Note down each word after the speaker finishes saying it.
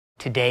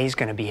Today's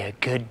gonna be a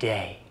good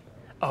day.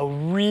 A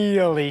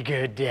really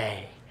good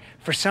day.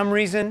 For some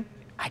reason,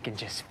 I can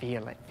just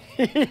feel it.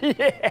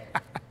 Yeah.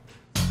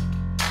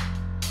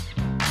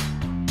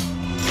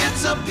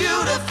 It's a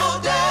beautiful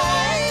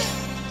day,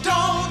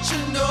 don't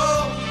you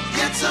know?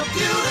 It's a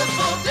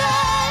beautiful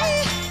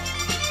day.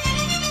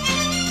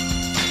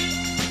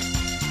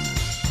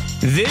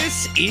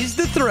 This is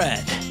The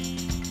Thread.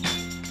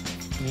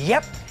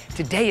 Yep,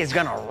 today is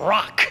gonna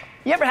rock.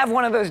 You ever have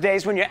one of those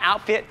days when your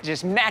outfit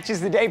just matches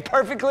the day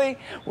perfectly?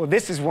 Well,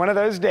 this is one of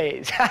those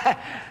days.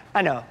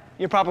 I know,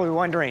 you're probably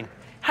wondering,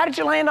 how did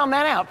you land on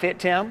that outfit,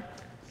 Tim?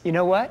 You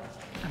know what?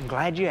 I'm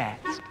glad you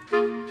asked.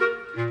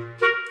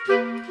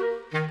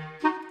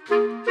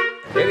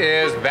 It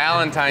is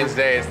Valentine's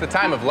Day. It's the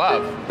time of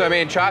love. So, I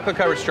mean,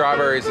 chocolate-covered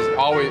strawberries has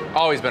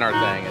always been our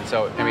thing. And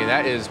so, I mean,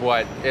 that is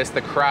it's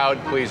the crowd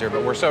pleaser.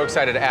 But we're so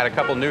excited to add a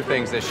couple new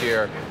things this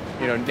year.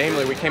 You know,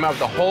 namely, we came out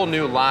with a whole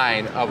new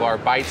line of our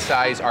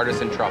bite-sized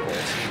artisan truffles.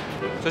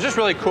 So it's just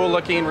really cool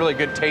looking, really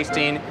good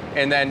tasting,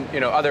 and then,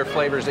 you know, other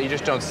flavors that you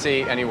just don't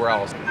see anywhere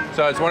else.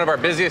 So it's one of our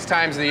busiest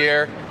times of the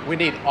year. We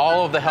need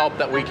all of the help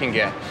that we can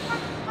get.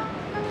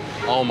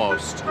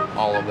 Almost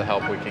all of the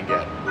help we can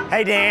get.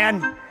 Hey,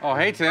 Dan. Oh,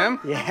 hey, Tim.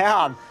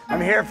 Yeah, I'm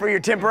here for your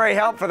temporary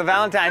help for the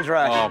Valentine's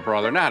rush. Oh,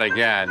 brother, not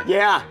again.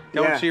 Yeah.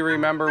 Don't you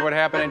remember what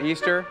happened at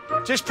Easter?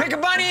 Just pick a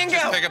bunny and go.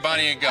 Just pick a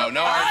bunny and go.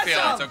 No hard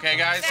feelings, okay,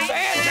 guys?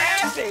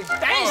 Fantastic.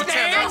 Thanks,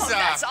 Dan. Tim,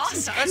 that's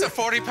awesome. That's a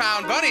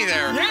 40-pound bunny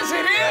there. Yes,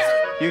 it is.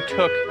 You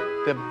took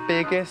the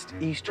biggest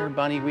Easter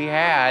bunny we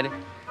had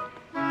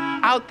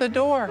out the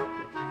door.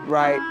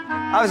 Right.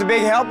 I was a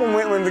big help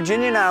when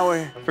Virginia and I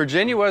were...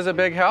 Virginia was a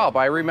big help.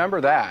 I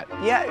remember that.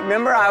 Yeah,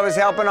 remember I was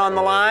helping on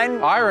the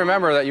line? I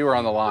remember that you were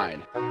on the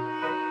line.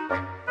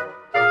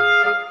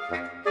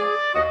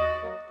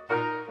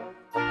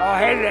 Oh,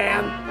 hey,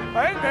 Dan.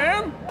 Hey,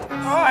 Dan.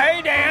 Oh,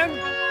 hey, Dan.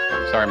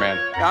 Sorry, man.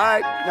 All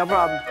right, no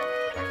problem.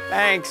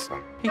 Thanks.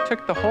 He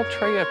took the whole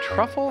tray of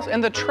truffles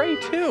and the tray,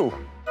 too.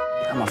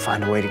 I'm gonna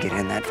find a way to get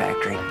in that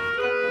factory.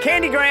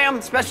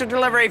 Candygram, special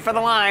delivery for the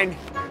line.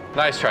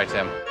 Nice try,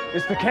 Tim.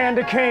 It's the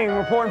Candy King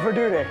reporting for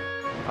duty.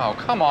 Oh,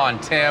 come on,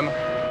 Tim.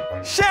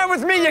 Share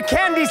with me your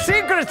candy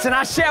secrets, and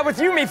I share with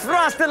you me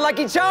frosted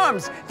Lucky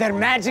Charms. They're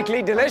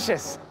magically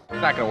delicious.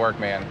 It's not gonna work,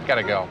 man.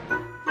 Gotta go.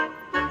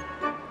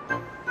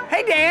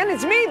 Hey, Dan,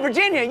 it's me,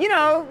 Virginia. You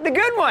know, the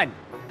good one.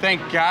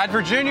 Thank God,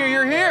 Virginia,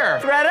 you're here.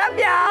 Thread up,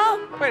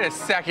 y'all. Wait a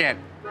second.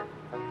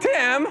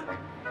 Tim?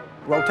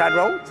 Roll Tide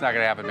roll. It's not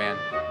gonna happen, man.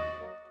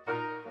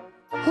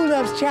 Who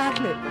loves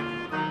chocolate?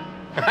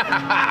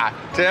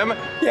 Tim?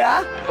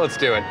 Yeah? Let's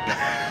do it.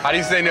 How do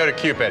you say no to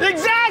Cupid?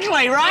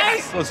 Exactly, right?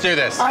 Yes, let's do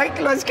this. All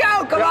right, let's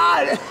go. Come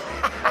on.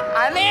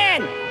 I'm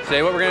in.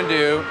 Today what we're gonna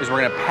do is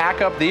we're gonna pack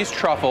up these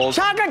truffles.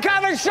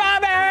 Chocolate-covered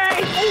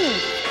strawberry. Ooh.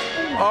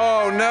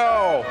 Oh,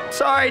 no.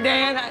 Sorry,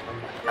 Dan.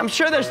 I'm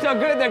sure they're still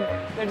good.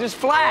 They're just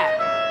flat.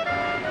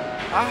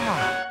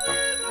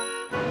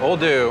 What we'll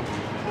do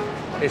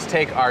is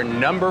take our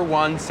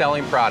 #1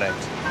 selling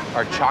product,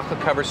 our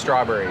chocolate-covered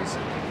strawberries,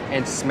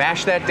 and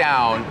smash that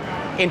down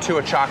into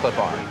a chocolate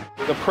bar.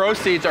 The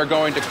proceeds are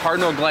going to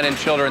Cardinal Glennon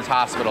Children's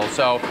Hospital.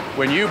 So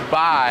when you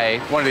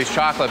buy one of these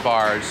chocolate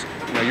bars,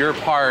 you know, you're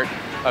part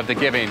of the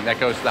giving that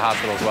goes to the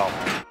hospital as well.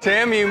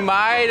 Tim, you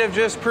might have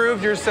just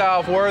proved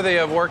yourself worthy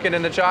of working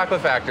in the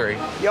chocolate factory.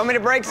 You want me to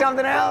break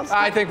something else?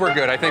 I think we're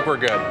good. I think we're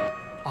good.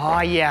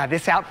 Oh, yeah,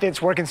 this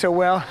outfit's working so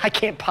well, I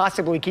can't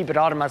possibly keep it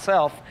all to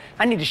myself.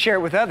 I need to share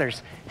it with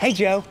others. Hey,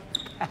 Joe.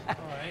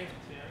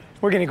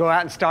 We're gonna go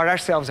out and start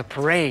ourselves a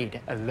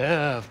parade, a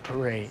love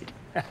parade.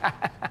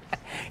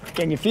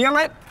 Can you feel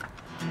it?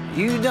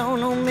 You don't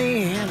know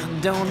me and I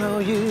don't know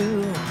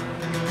you.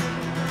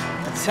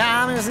 The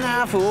time is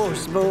now for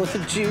us both to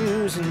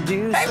choose and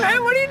do. Hey,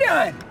 man, what are you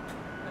doing?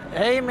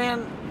 Hey, man,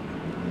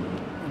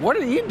 what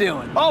are you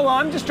doing? Oh, well,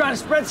 I'm just trying to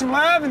spread some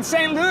love in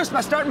St. Louis by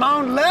starting my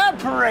own love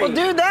parade. Well,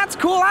 dude, that's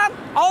cool. I'm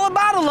all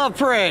about a love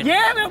parade.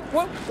 Yeah, man,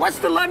 what's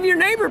the Love Your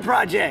Neighbor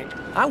project?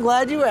 I'm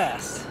glad you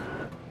asked.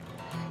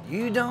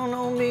 You don't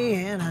know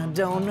me and I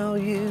don't know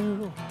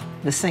you.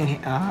 This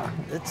thing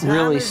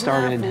really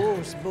started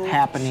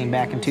happening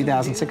back in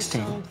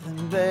 2016.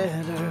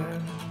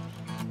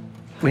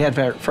 We had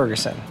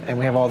Ferguson, and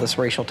we have all this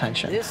racial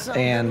tension,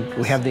 and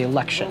we have the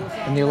election,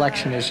 and the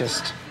election has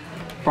just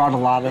brought a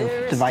lot of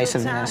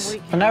divisiveness,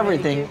 and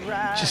everything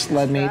just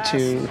led me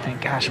to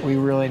think, gosh, we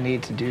really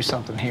need to do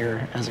something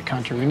here as a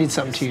country. We need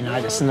something to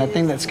unite us, and the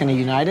thing that's going to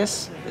unite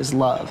us is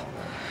love.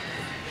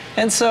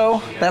 And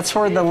so that's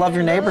where the Love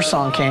Your Neighbor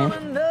song came.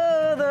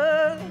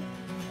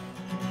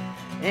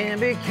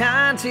 And be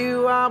kind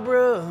to our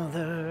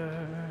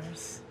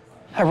brothers.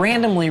 I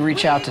randomly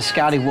reach out to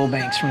Scotty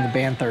Wilbanks from the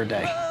band Third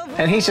Day,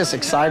 and he's just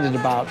excited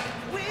about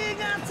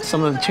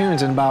some of the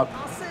tunes and about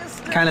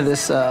kind of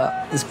this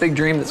big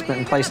dream that's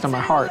been placed on my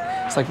heart.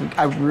 It's like,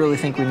 I really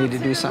think we need to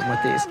do something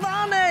with these.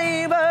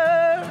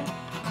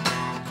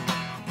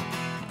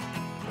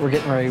 We're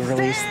getting ready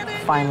to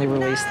finally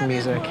release the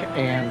music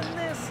and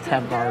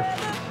have our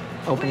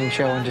opening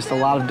show, and just a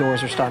lot of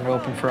doors are starting to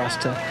open for us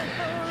to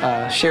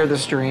share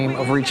this dream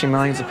of reaching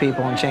millions of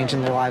people and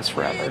changing their lives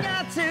forever.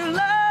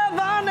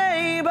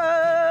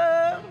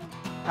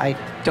 I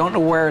don't know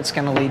where it's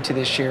going to lead to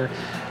this year,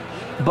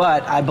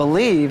 but I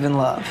believe in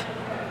love,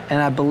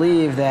 and I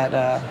believe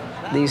that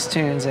these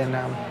tunes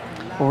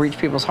will reach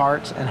people's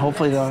hearts, and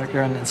hopefully they're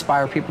going to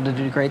inspire people to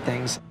do great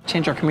things,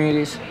 change our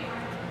communities,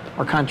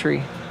 our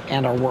country,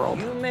 and our world.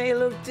 You may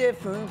look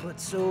different, but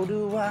so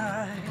do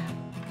I.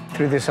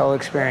 Through this whole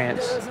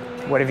experience,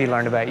 what have you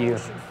learned about you?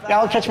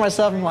 I'll catch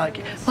myself and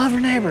like, love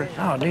your neighbor.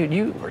 Oh, dude,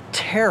 you were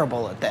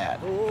terrible at that.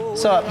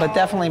 So, but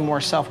definitely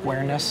more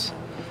self-awareness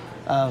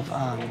of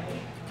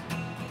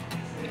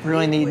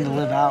really needing to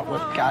live out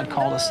what God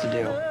called us to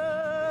do.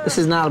 This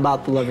is not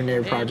about the Love Your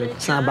Neighbor Project.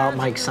 It's not about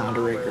Mike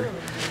Sonderigger.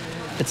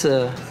 It's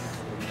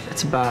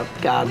about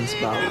God. It's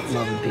about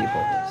loving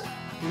people.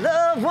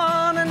 Love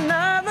one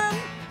another.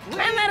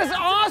 Man, that is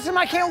awesome.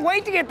 I can't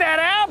wait to get that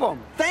album.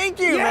 Thank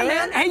you, Yeah,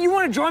 man. Hey, you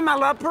want to join my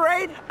love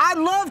parade? I'd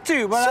love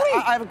to, but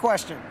Sweet. I have a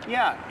question.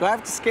 Yeah. Do I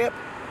have to skip?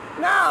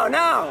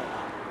 No.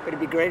 But it'd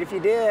be great if you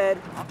did.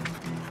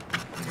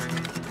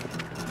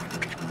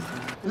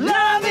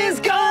 Love is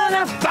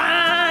gonna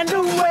find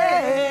a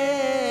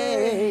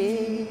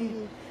way,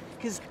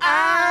 'cause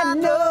I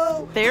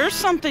know. There's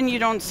something you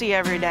don't see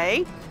every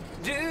day.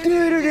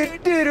 Hey,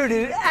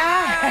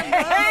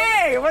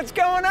 what's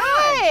going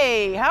on?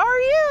 Hey, how are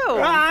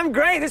you? I'm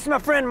great. This is my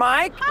friend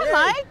Mike. Hi,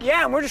 Mike.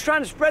 Yeah, and we're just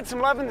trying to spread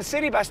some love in the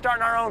city by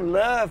starting our own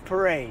love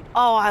parade.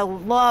 Oh, I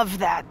love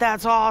that.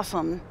 That's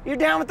awesome. You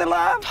down with the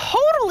love?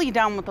 Totally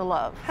down with the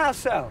love. How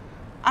so?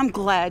 I'm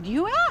glad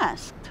you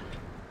asked.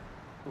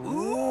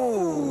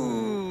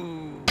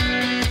 Ooh.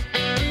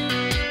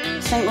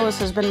 St. Louis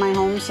has been my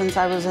home since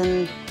I was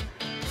in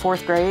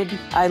 4th grade.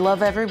 I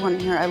love everyone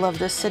here. I love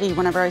this city.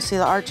 Whenever I see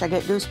the arch, I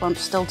get goosebumps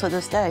still to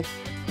this day.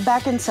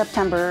 Back in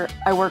September,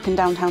 I work in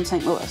downtown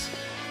St. Louis,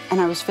 and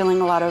I was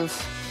feeling a lot of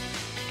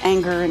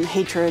anger and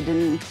hatred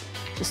and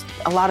just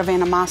a lot of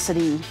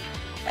animosity,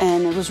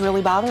 and it was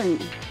really bothering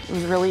me. It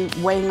was really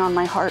weighing on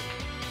my heart.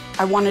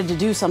 I wanted to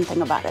do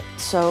something about it,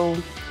 so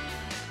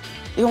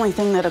the only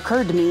thing that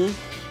occurred to me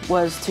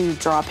was to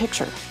draw a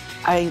picture.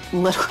 I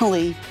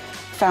literally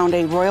found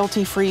a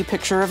royalty-free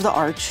picture of the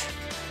arch,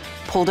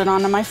 pulled it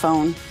onto my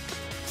phone,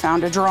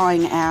 found a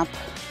drawing app,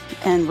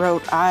 and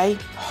wrote, "I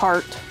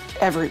heart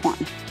everyone,"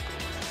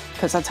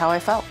 because that's how I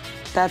felt.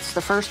 That's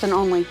the first and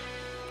only.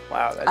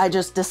 Wow. I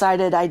just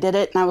decided I did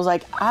it, and I was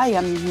like, I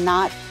am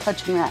not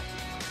touching that.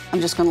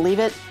 I'm just gonna leave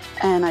it,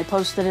 and I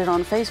posted it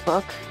on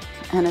Facebook,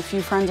 and a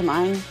few friends of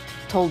mine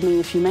told me,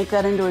 if you make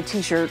that into a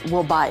t-shirt,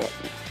 we'll buy it.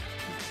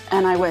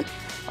 And I went,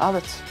 wow,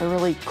 that's a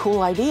really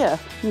cool idea.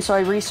 And so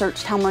I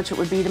researched how much it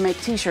would be to make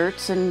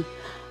t-shirts, and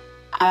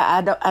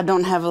I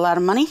don't have a lot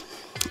of money,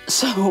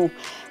 so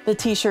the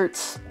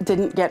t-shirts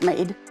didn't get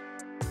made.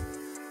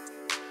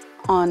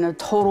 On a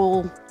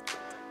total,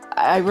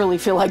 I really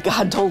feel like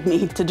God told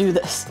me to do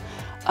this.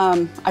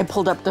 I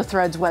pulled up the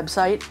Threads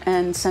website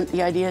and sent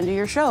the idea into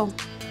your show.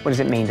 What does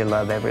it mean to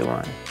love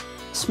everyone?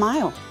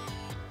 Smile.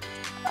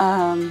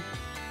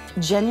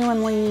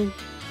 Genuinely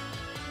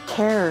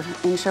care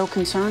and show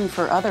concern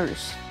for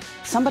others.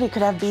 Somebody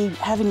could be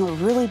having a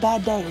really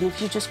bad day, and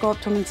if you just go up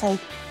to them and say,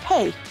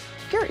 hey,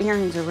 your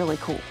earrings are really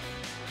cool,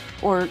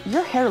 or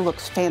your hair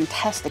looks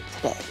fantastic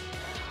today,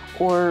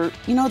 or,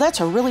 you know,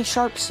 that's a really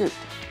sharp suit.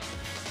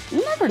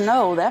 You never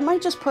know, that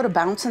might just put a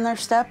bounce in their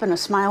step and a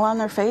smile on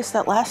their face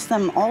that lasts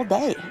them all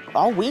day,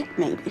 all week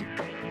maybe.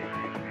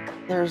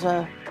 There's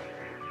a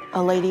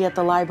lady at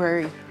the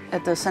library,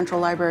 at the Central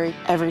Library.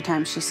 Every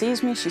time she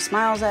sees me, she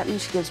smiles at me,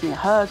 she gives me a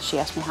hug, she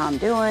asks me how I'm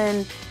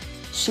doing.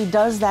 She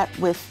does that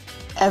with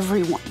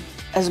everyone.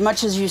 As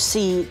much as you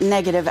see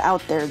negative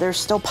out there, there's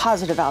still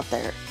positive out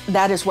there.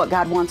 That is what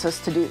God wants us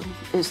to do,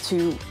 is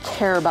to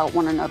care about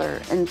one another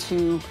and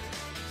to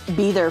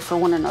be there for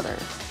one another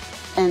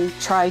and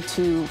try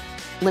to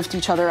lift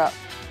each other up.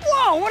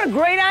 Whoa, what a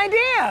great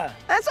idea!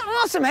 That's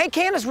awesome. Hey,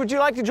 Candace, would you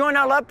like to join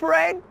our love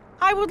parade?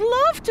 I would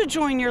love to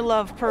join your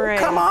love parade.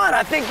 Come on,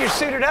 I think you're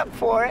suited up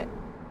for it.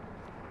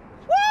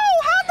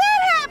 Whoa, how'd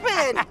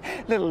that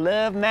happen? Little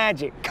love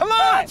magic. Come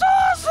on! That's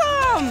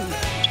awesome!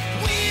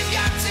 We've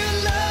got to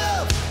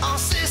love our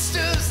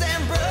sisters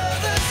and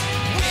brothers.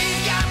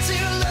 We've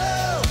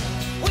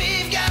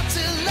got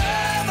to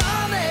love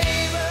our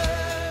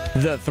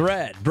neighbors. The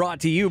Thread, brought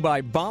to you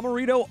by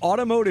Bomarito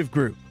Automotive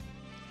Group.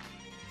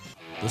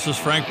 This is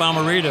Frank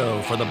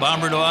Bomarito for the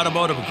Bomarito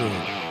Automotive Group.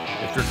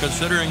 If you're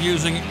considering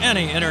using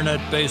any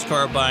internet-based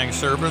car buying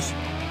service,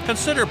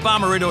 consider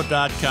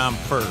Bomarito.com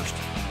first.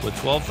 With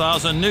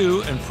 12,000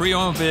 new and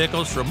pre-owned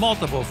vehicles from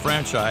multiple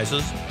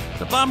franchises,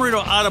 the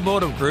Bomarito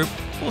Automotive Group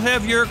will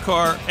have your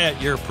car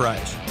at your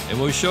price. And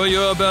we'll show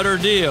you a better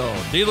deal.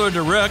 Dealer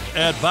direct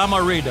at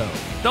Bomarito.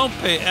 Don't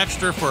pay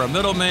extra for a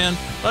middleman.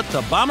 Let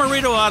the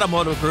Bomarito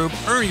Automotive Group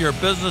earn your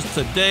business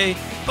today.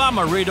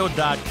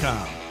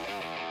 Bomarito.com.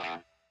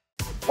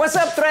 What's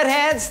up,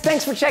 Threadheads?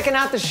 Thanks for checking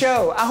out the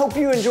show. I hope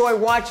you enjoy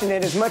watching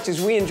it as much as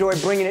we enjoy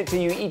bringing it to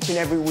you each and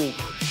every week.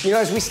 You know,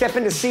 as we step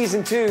into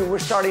season 2, we're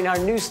starting our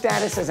new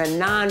status as a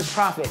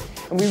non-profit,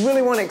 and we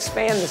really want to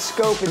expand the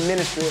scope and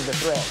ministry of the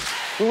Thread.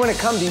 We want to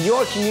come to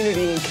your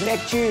community and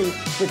connect you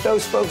with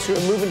those folks who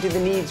are moving to the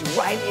needs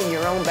right in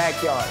your own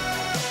backyard.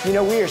 You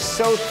know, we are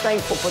so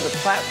thankful for the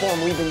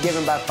platform we've been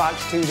given by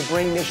Fox 2 to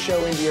bring this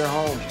show into your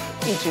home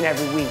each and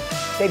every week.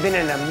 They've been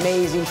an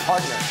amazing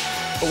partner.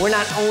 But we're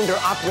not owned or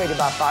operated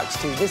by Fox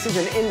 2. This is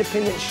an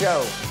independent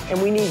show, and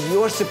we need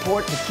your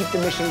support to keep the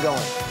mission going.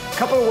 A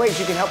couple of ways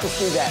you can help us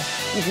do that.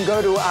 You can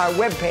go to our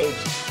webpage,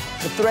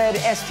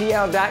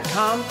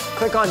 thethreadstl.com,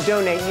 click on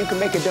donate. You can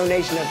make a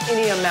donation of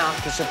any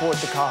amount to support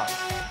the cause.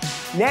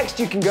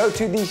 Next, you can go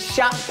to the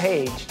shop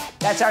page.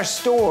 That's our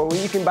store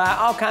where you can buy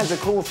all kinds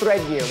of cool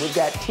Thread gear. We've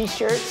got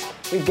t-shirts,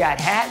 we've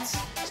got hats,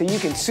 so you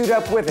can suit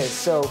up with us.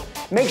 So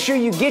make sure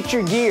you get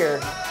your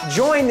gear,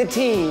 join the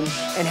team,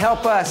 and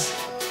help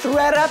us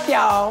Thread up,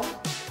 y'all.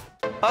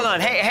 Hold on,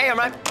 hey, are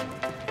my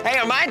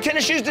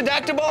tennis shoes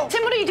deductible?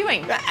 Tim, what are you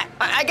doing?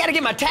 I gotta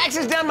get my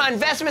taxes done, my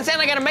investments, and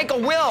I gotta make a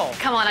will.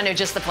 Come on, I know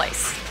just the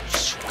place.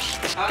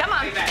 Come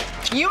on.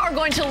 You are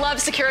going to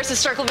love Securus'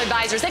 Circle of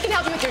Advisors. They can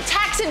help you with your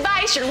tax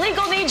advice, your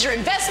legal needs, your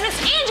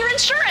investments, and your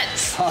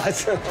insurance.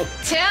 Awesome.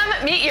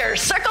 Tim, meet your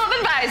Circle of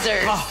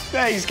Advisors. Oh,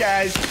 thanks,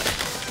 guys.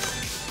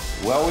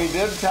 Well, we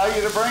did tell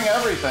you to bring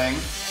everything.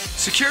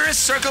 Securus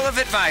Circle of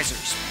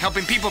Advisors,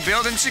 helping people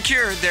build and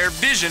secure their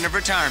vision of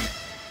retirement.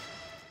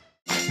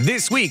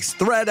 This week's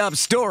Thread Up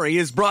story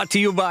is brought to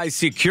you by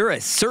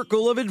Securus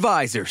Circle of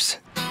Advisors.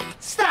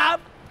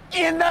 Stop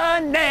in the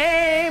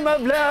name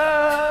of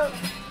love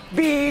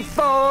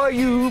before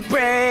you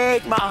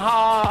break my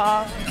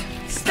heart.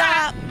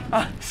 Stop.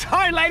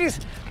 Sorry, ladies.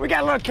 We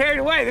got a little carried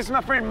away. This is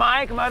my friend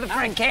Mike and my other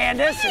friend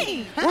Candace.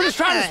 Hey, we're just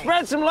trying to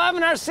spread some love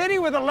in our city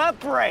with a love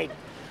parade.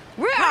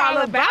 We're all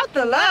about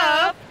the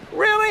love.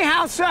 Really?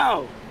 How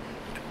so?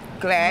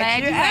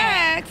 Glad you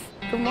asked.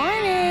 Good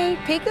morning,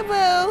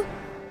 Peekaboo.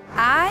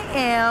 I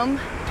am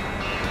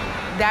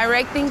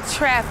directing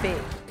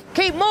traffic.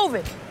 Keep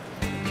moving.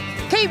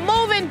 Keep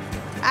moving.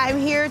 I'm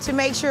here to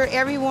make sure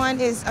everyone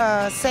is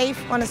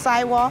safe on the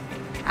sidewalk.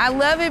 I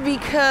love it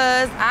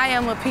because I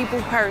am a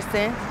people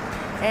person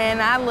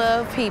and I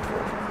love people.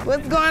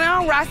 What's going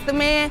on, Rasta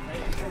man?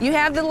 You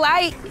have the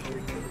light.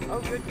 Oh,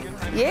 good.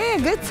 Yeah,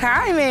 good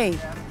timing.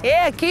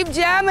 Yeah, keep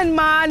jamming,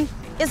 man.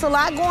 It's a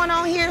lot going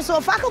on here, so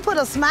if I could put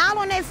a smile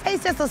on their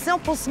face, that's a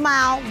simple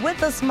smile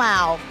with a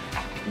smile,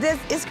 this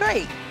is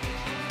great.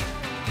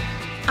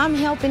 I'm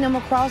helping them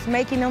across,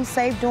 making them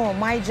safe, doing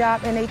my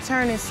job, and they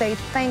turn and say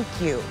thank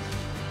you.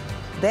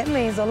 That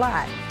means a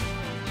lot.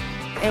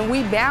 And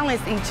we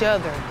balance each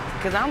other,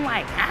 because I'm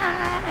like,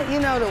 you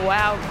know, the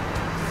wild,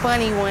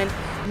 funny one.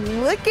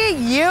 Look at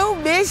you,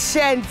 Miss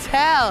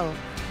Chantel.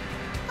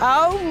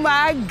 Oh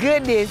my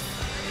goodness.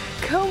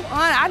 Come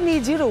on, I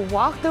need you to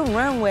walk the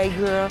runway,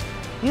 girl.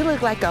 You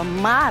look like a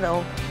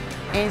model,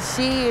 and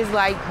she is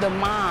like the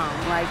mom.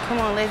 Like, come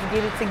on, let's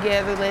get it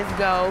together, let's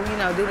go, you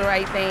know, do the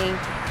right thing.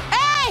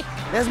 Hey!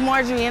 That's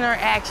Marjorie in her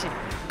action.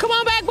 Come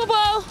on back,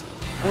 boo-boo.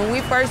 When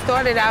we first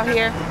started out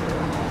here,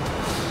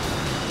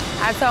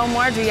 I told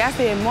Marjorie, I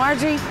said,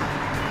 Marjorie,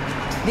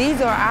 these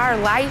are our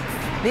lights,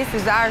 this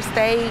is our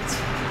stage,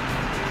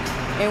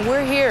 and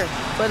we're here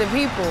for the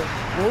people,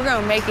 and we're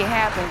gonna make it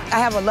happen. I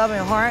have a loving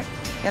heart,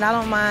 and I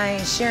don't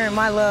mind sharing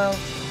my love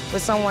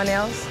with someone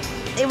else.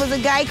 It was a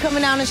guy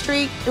coming down the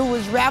street who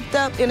was wrapped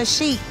up in a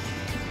sheet.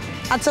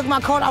 I took my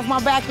coat off my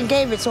back and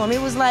gave it to him.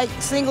 It was like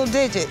single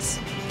digits.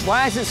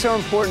 Why is it so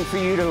important for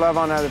you to love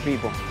on other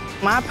people?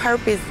 My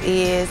purpose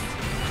is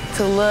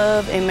to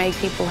love and make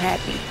people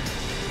happy.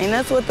 And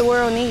that's what the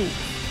world needs.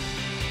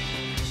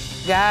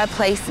 God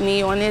placed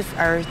me on this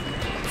earth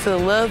to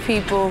love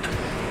people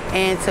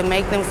and to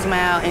make them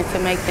smile and to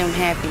make them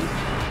happy.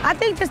 I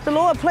think that the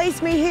Lord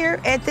placed me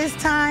here at this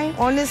time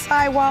on this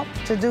sidewalk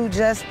to do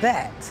just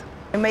that.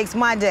 It makes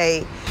my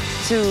day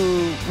to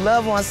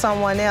love on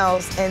someone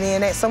else and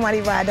then let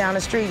somebody ride down the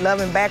street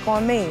loving back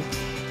on me.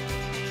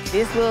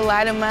 This little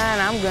light of mine,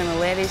 I'm gonna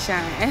let it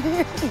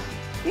shine.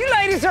 You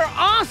ladies are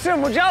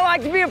awesome. Would y'all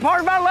like to be a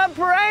part of our love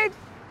parade?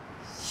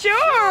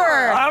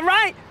 Sure. All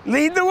right,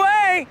 lead the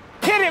way.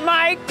 Hit it,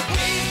 Mike.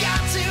 We've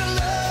got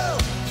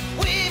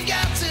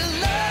to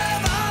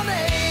love our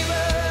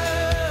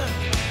neighbor.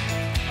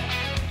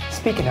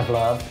 Speaking of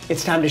love,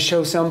 it's time to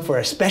show some for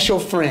a special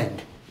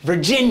friend,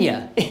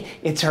 Virginia.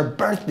 It's her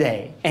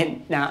birthday.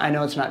 And now I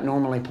know it's not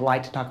normally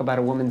polite to talk about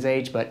a woman's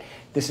age, but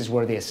this is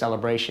worthy of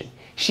celebration.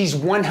 She's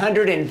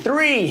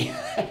 103.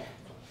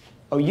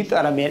 Oh, you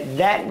thought I meant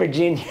that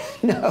Virginia.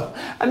 No,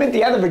 I meant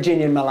the other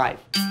Virginia in my life.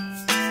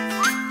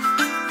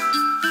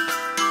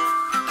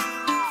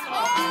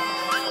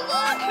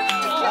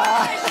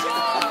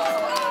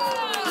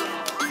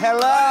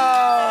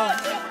 Hello.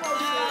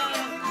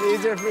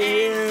 These are for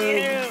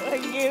you.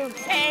 You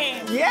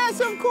came. Yes,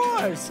 of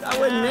course. I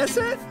wouldn't miss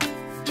it.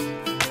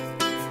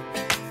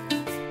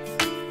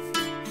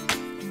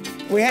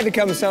 We had to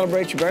come and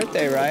celebrate your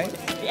birthday, right?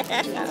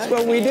 It's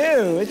what we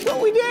do. It's what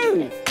we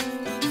do.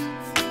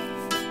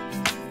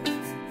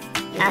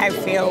 I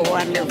feel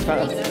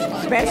wonderful,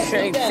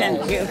 especially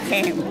since you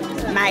came.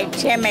 My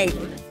Timmy.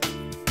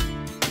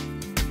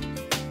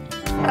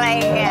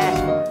 Play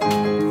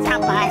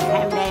something I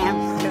can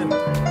dance to.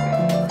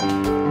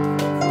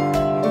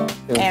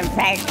 And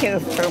thank you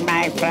for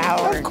my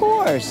flowers. Of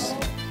course.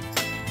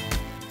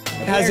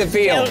 How's it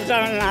feel? Still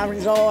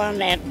don't go on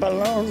that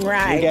balloon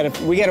ride.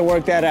 We gotta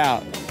work that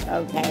out.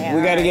 Okay.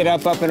 We gotta get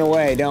up and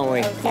away, don't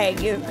we? Okay,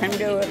 you can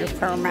do it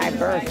for my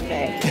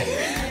birthday.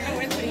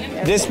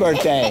 This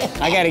birthday,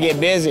 I gotta get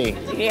busy.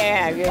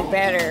 Yeah, you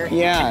better.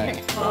 Yeah.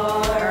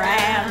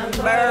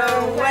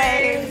 Amber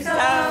waves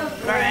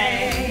of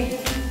grain.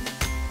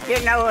 You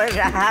know, it's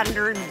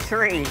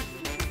 103.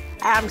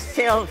 I'm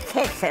still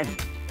kicking.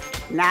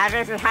 Not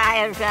as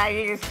high as I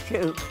used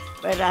to,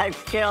 but I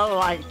still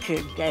like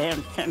to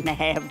dance and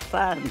have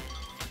fun.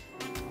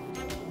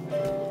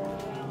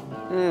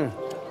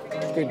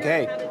 Good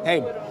cake.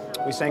 Hey,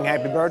 we sang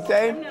happy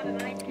birthday.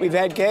 We've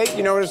had cake.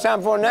 You know what it's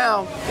time for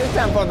now? It's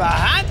time for the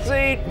hot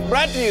seat,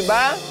 brought to you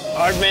by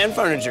Aardman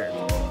Furniture.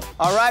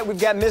 All right, we've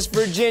got Miss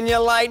Virginia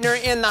Leitner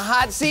in the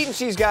hot seat, and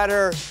she's got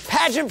her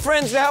pageant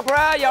friends to help her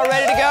out. Y'all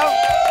ready to go?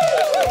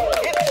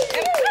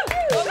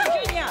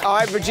 All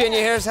right, Virginia,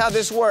 here's how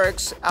this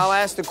works. I'll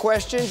ask the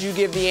questions, you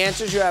give the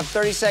answers. You have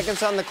 30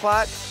 seconds on the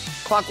clock.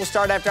 Clock will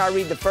start after I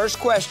read the first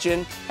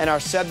question, and our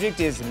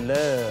subject is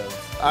love.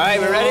 All right,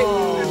 we ready?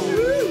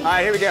 All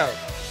right, here we go.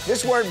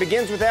 This word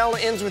begins with L,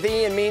 ends with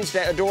E, and means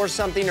to adore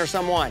something or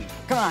someone.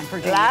 Come on,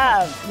 Virginia.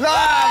 Love.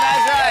 Love,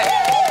 that's right.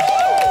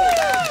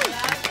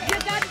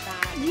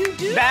 You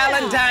do.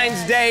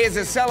 Valentine's Day is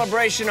a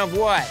celebration of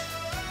what?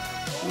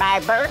 My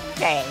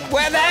birthday.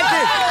 Well, that's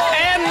it.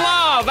 And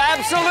love,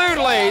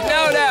 absolutely,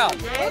 no doubt.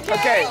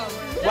 Okay,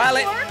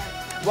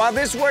 while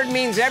this word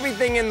means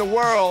everything in the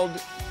world,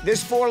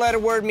 this four-letter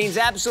word means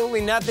absolutely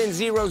nothing,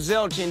 zero,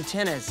 zilch in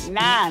tennis.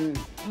 None.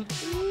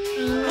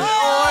 Oh,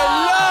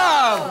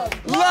 love!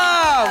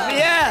 Love,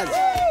 yes.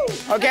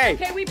 Okay.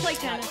 Okay, we play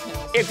tennis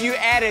now. If you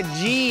add a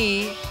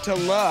G to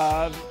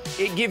love,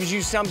 it gives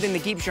you something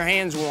that keeps your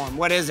hands warm.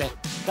 What is it?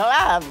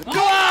 Glove. Glove,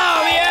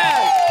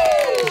 yes!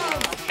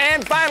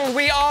 And finally,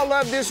 we all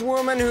love this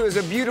woman who is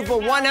a beautiful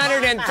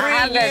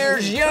 103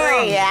 years young.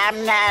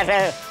 I'm not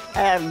a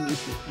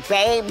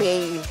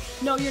baby.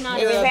 No, you're not.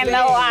 Even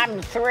though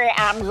I'm 3,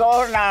 I'm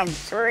going on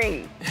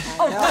 3.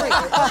 Oh,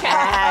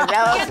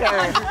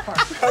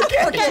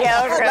 3. Okay.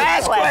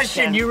 Last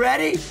question. You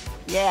ready?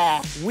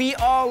 Yeah. We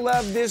all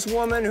love this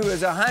woman who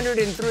is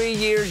 103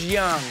 years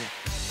young.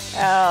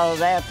 Oh,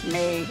 that's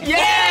me.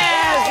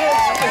 Yes!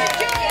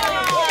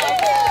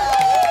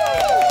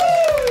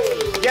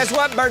 Guess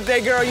what,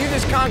 birthday girl? You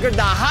just conquered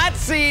the hot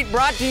seat,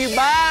 brought to you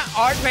by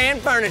Aardman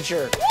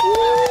Furniture.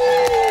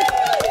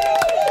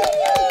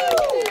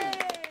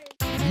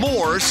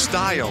 More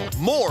style,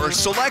 more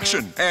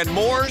selection, and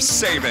more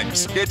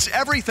savings. It's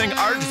everything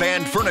Art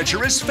Van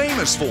Furniture is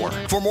famous for.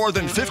 For more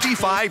than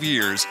 55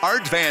 years,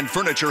 Art Van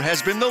Furniture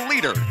has been the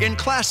leader in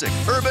classic,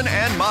 urban,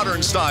 and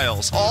modern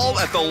styles, all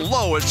at the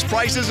lowest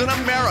prices in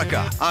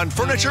America on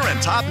furniture and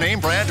top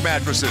name brand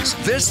mattresses.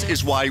 This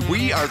is why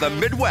we are the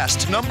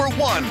Midwest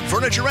 #1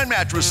 furniture and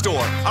mattress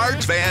store,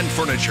 Art Van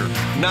Furniture.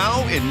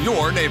 Now in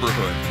your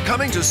neighborhood.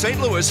 Coming to St.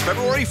 Louis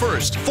February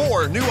 1st,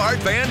 4 new Art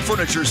Van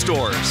Furniture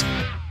stores.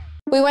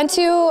 We went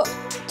to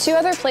 2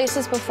 other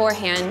places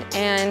beforehand,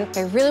 and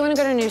I really want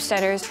to go to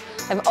Newsteaders.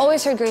 I've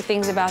always heard great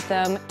things about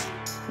them.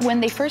 When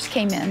they first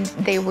came in,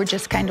 they were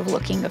just kind of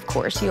looking, of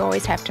course. You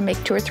always have to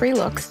make 2 or 3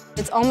 looks.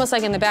 It's almost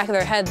like in the back of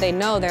their head, they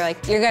know, they're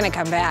like, you're gonna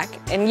come back,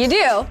 and you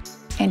do.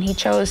 And he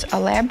chose a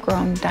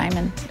lab-grown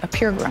diamond, a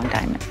pure-grown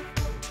diamond.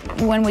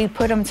 When we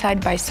put them side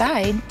by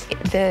side,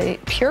 the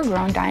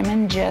pure-grown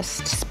diamond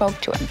just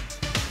spoke to him.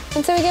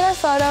 And so we get our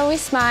photo, we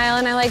smile,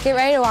 and I like get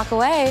ready to walk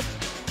away,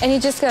 and he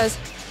just goes,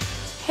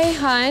 hey,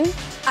 hon,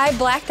 I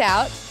blacked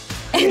out.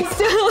 And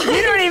so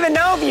you don't even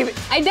know if you...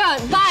 I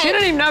don't, but... She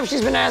doesn't even know if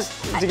she's been asked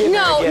to get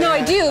No, again. no,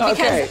 I do, because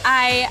okay.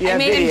 I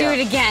made him do it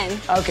again.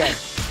 Okay.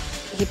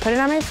 He put it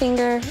on my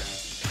finger,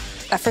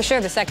 for sure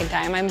the second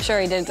time. I'm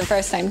sure he did it the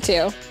first time,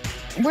 too.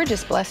 We're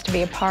just blessed to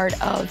be a part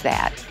of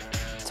that.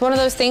 It's one of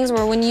those things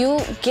where when you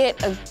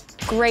get a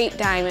great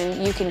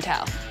diamond, you can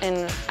tell.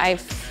 And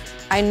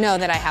I know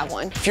that I have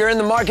one. If you're in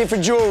the market for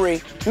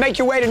jewelry, make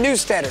your way to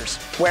Newsteaders,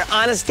 where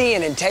honesty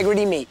and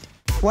integrity meet.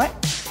 What?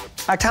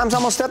 Our time's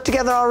almost up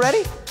together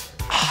already?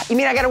 You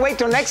mean I gotta wait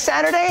till next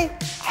Saturday?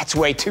 That's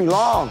way too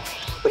long.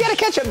 We gotta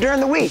catch up during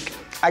the week.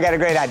 I got a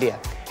great idea.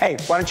 Hey,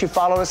 why don't you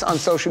follow us on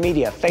social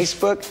media?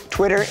 Facebook,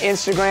 Twitter,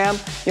 Instagram.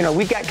 You know,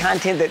 we've got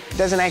content that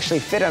doesn't actually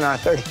fit on our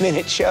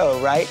 30-minute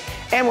show, right?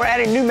 And we're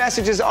adding new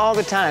messages all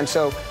the time,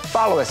 so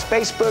follow us,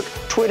 Facebook,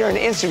 Twitter, and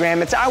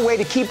Instagram. It's our way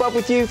to keep up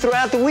with you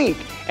throughout the week,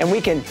 and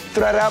we can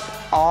thread up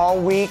all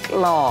week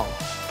long.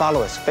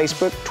 Follow us,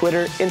 Facebook,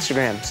 Twitter,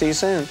 Instagram. See you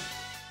soon.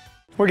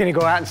 We're gonna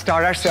go out and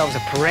start ourselves a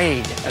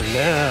parade, a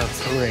love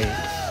parade.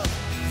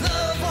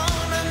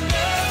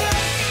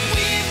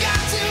 We've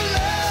got to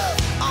love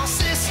our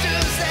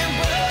sisters and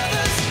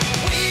brothers.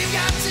 We've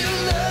got to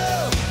love.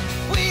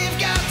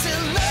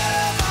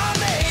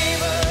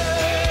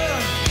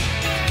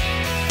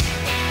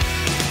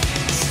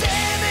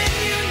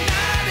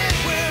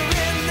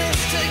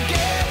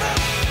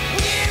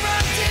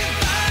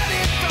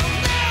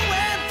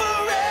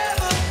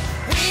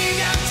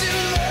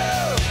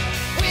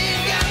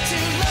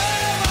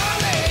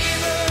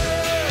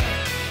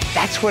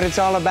 That's what it's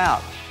all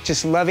about.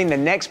 Just loving the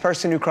next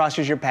person who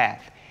crosses your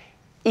path,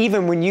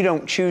 even when you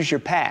don't choose your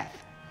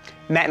path.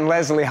 Matt and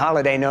Leslie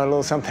Holiday know a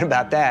little something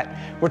about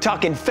that. We're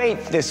talking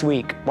faith this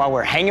week while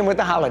we're hanging with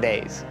the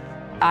holidays.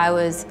 I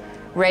was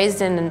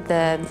raised in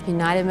the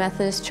United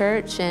Methodist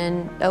Church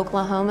in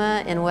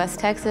Oklahoma and West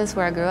Texas,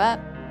 where I grew up.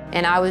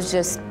 And I was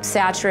just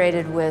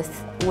saturated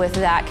with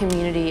that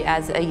community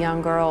as a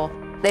young girl.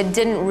 It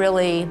didn't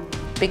really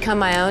become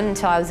my own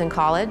until I was in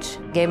college.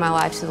 Gave my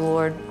life to the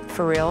Lord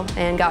for real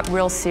and got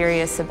real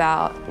serious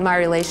about my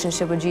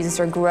relationship with Jesus,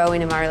 or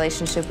growing in my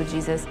relationship with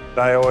Jesus.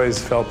 I always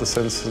felt the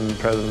sense and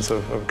presence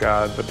of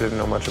God, but didn't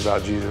know much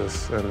about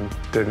Jesus, and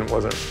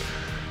wasn't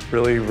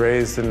really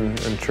raised in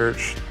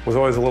church. Was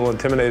always a little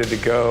intimidated to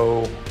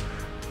go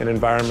in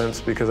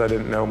environments because I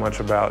didn't know much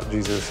about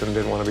Jesus and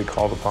didn't want to be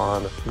called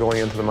upon. Going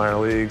into the minor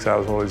leagues, I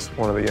was always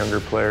one of the younger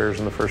players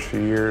in the first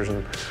few years,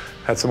 and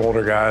had some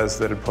older guys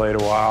that had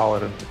played a while,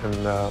 and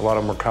a lot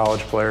of them were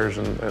college players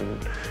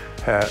and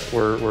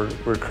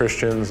were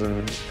Christians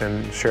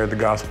and shared the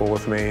gospel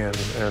with me,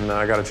 and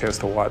I got a chance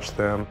to watch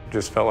them.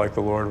 Just felt like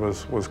the Lord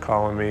was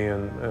calling me,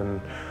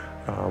 and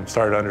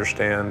started to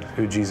understand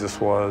who Jesus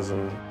was,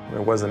 and it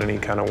wasn't any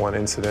kind of one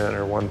incident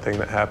or one thing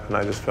that happened.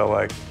 I just felt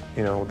like,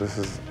 you know, this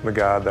is the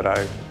God that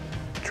I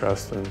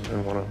trust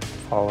and want to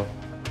follow.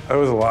 There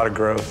was a lot of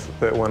growth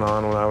that went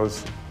on when I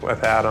was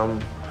with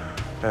Adam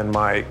and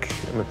Mike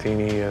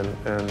Matheny and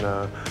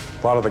a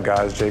lot of the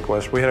guys, Jake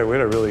West. We had a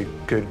really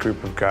good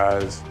group of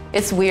guys.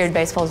 It's weird,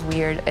 baseball's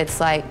weird. It's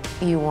like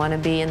you want to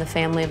be in the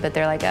family, but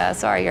they're like,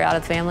 sorry, you're out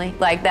of the family.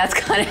 Like that's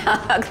kind of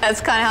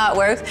how it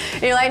works.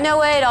 And you're like, no,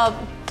 wait,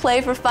 I'll play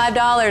for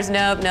 $5.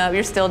 Nope,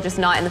 you're still just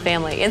not in the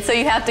family. And so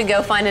you have to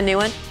go find a new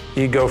one.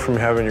 You go from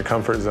having your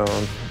comfort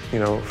zone, you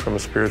know, from a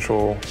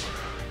spiritual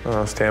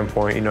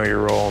standpoint, you know your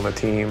role on the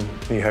team.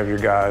 You have your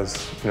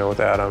guys, you know, with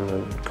Adam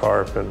and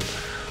Carp and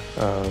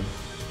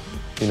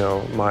you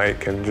know,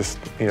 Mike, and just,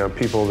 you know,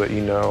 people that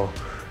you know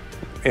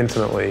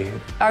intimately.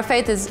 Our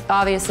faith is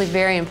obviously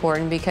very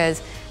important because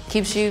it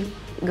keeps you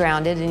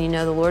grounded and you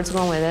know the Lord's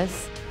going with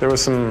us. There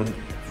was some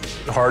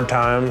hard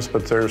times,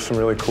 but there's some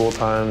really cool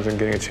times, and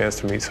getting a chance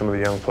to meet some of the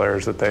young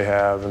players that they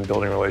have and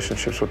building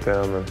relationships with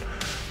them, and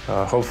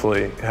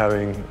hopefully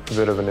having a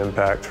bit of an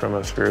impact from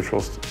a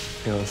spiritual,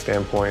 you know,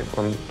 standpoint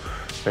on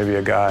maybe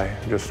a guy,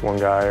 just one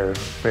guy or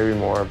maybe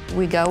more.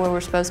 We go where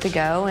we're supposed to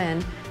go,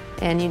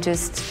 and you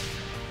just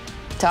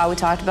we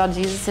talked about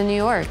Jesus in New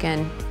York,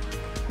 and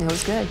it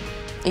was good.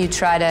 You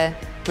try to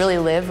really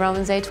live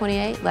Romans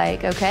 8:28,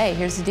 like, okay,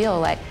 here's the deal,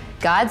 like,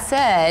 God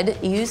said,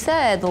 you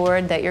said,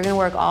 Lord, that you're gonna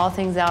work all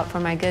things out for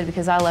my good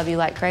because I love you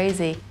like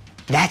crazy.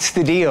 That's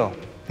the deal.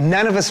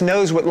 None of us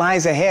knows what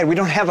lies ahead. We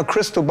don't have a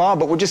crystal ball,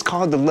 but we're just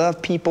called to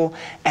love people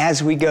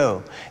as we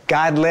go.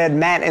 God led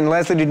Matt and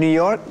Leslie to New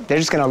York. They're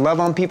just gonna love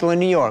on people in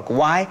New York.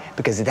 Why?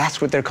 Because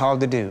that's what they're called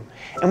to do.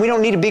 And we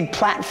don't need a big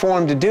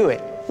platform to do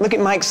it. Look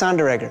at Mike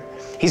Sonderegger.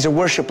 He's a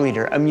worship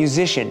leader, a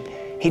musician.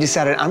 He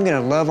decided, I'm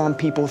gonna love on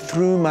people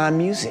through my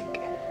music.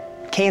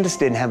 Candace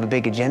didn't have a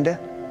big agenda.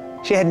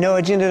 She had no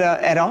agenda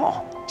at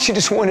all. She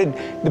just wanted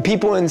the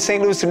people in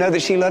St. Louis to know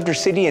that she loved her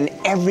city and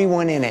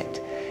everyone in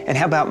it. And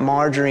how about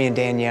Marjorie and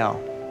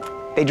Danielle?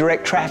 They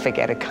direct traffic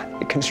at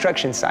a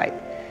construction site,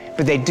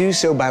 but they do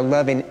so by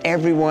loving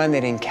everyone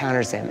that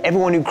encounters them,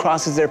 everyone who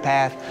crosses their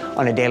path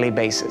on a daily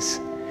basis.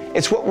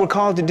 It's what we're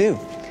called to do.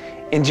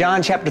 In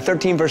John chapter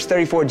 13, verse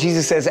 34,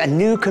 Jesus says, a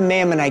new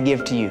commandment I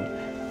give to you,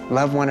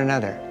 love one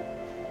another.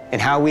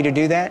 And how are we to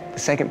do that? The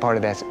second part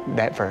of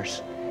that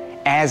verse.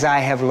 As I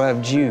have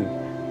loved you,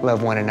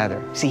 love one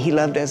another. See, he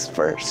loved us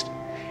first.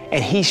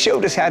 And he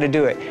showed us how to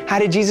do it. How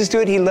did Jesus do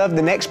it? He loved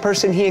the next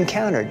person he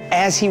encountered.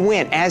 As he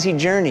went, as he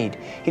journeyed,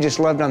 he just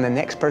loved on the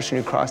next person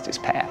who crossed his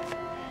path.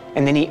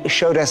 And then he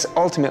showed us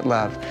ultimate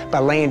love by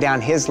laying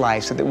down his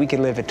life so that we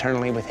could live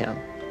eternally with him.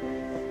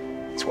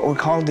 It's what we're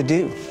called to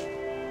do.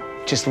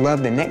 Just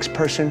love the next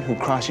person who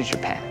crosses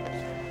your path.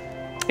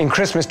 In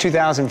Christmas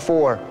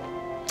 2004,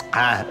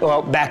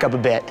 well, back up a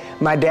bit.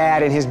 My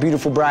dad and his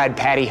beautiful bride,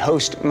 Patty,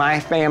 host my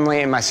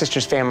family and my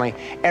sister's family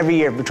every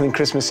year between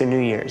Christmas and New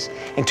Year's.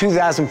 And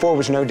 2004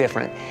 was no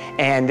different.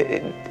 And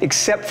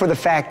except for the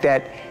fact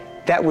that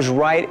that was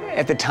right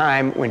at the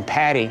time when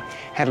Patty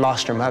had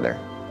lost her mother.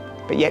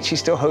 But yet she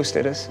still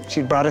hosted us.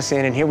 She brought us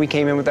in, and here we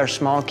came in with our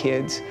small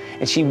kids,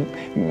 and she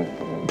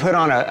put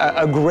on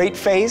a great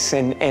face,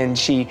 and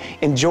she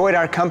enjoyed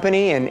our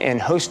company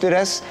and hosted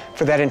us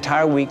for that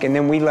entire week, and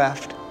then we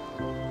left.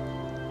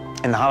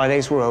 And the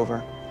holidays were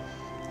over,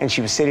 and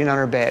she was sitting on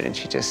her bed, and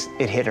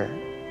it hit her,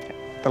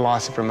 the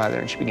loss of her mother,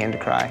 and she began to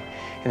cry.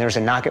 And there was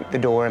a knock at the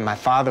door, and my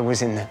father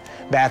was in the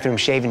bathroom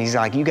shaving. He's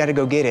like, you gotta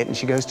go get it. And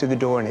she goes to the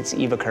door, and it's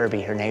Eva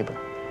Kirby, her neighbor.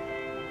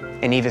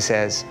 And Eva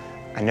says,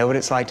 I know what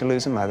it's like to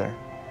lose a mother.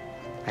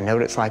 I know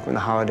what it's like when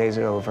the holidays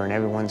are over and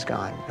everyone's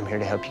gone. I'm here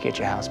to help you get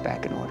your house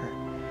back in order.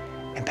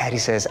 And Patty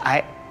says,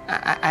 I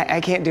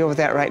can't deal with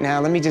that right now.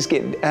 Let me just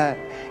get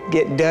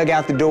Doug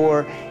out the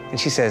door. And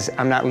she says,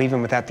 I'm not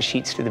leaving without the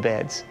sheets to the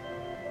beds.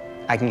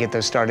 I can get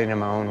those started in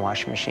my own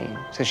washing machine.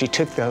 So she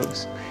took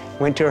those,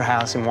 went to her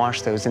house and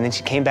washed those, and then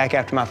she came back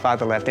after my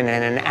father left, and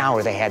in an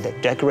hour they had the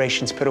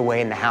decorations put away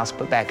and the house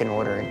put back in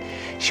order.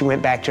 And she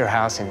went back to her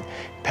house, and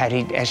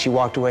Patty, as she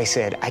walked away,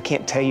 said, "I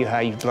can't tell you how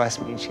you've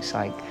blessed me." And she's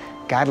like,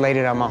 "God laid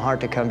it on my heart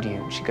to come to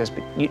you." And she goes,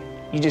 "But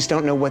you just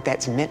don't know what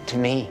that's meant to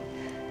me."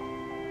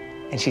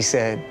 And she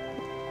said,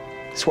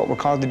 "It's what we're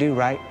called to do,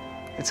 right?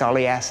 It's all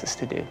he asked us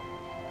to do."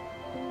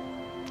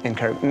 And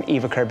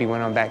Eva Kirby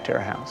went on back to her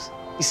house.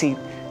 You see,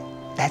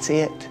 that's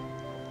it.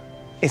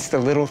 It's the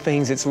little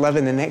things. It's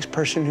loving the next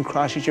person who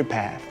crosses your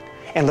path.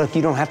 And look,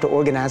 you don't have to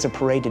organize a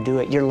parade to do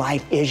it. Your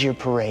life is your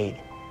parade.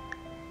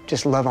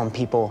 Just love on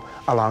people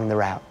along the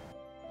route.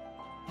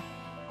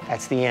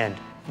 That's the end,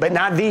 but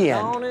not the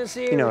end.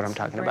 You know what I'm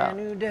talking about.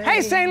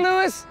 Hey, St.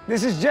 Louis,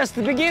 this is just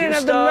the beginning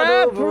of the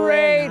Love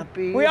Parade.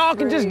 We all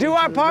can just do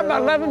our part by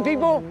loving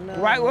people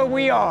right where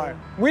we are.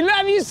 We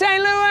love you,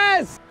 St.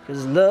 Louis!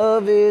 'Cause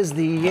love is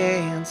the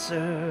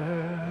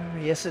answer.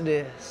 Yes, it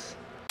is.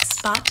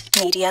 Spot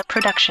Media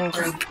Production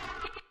Group.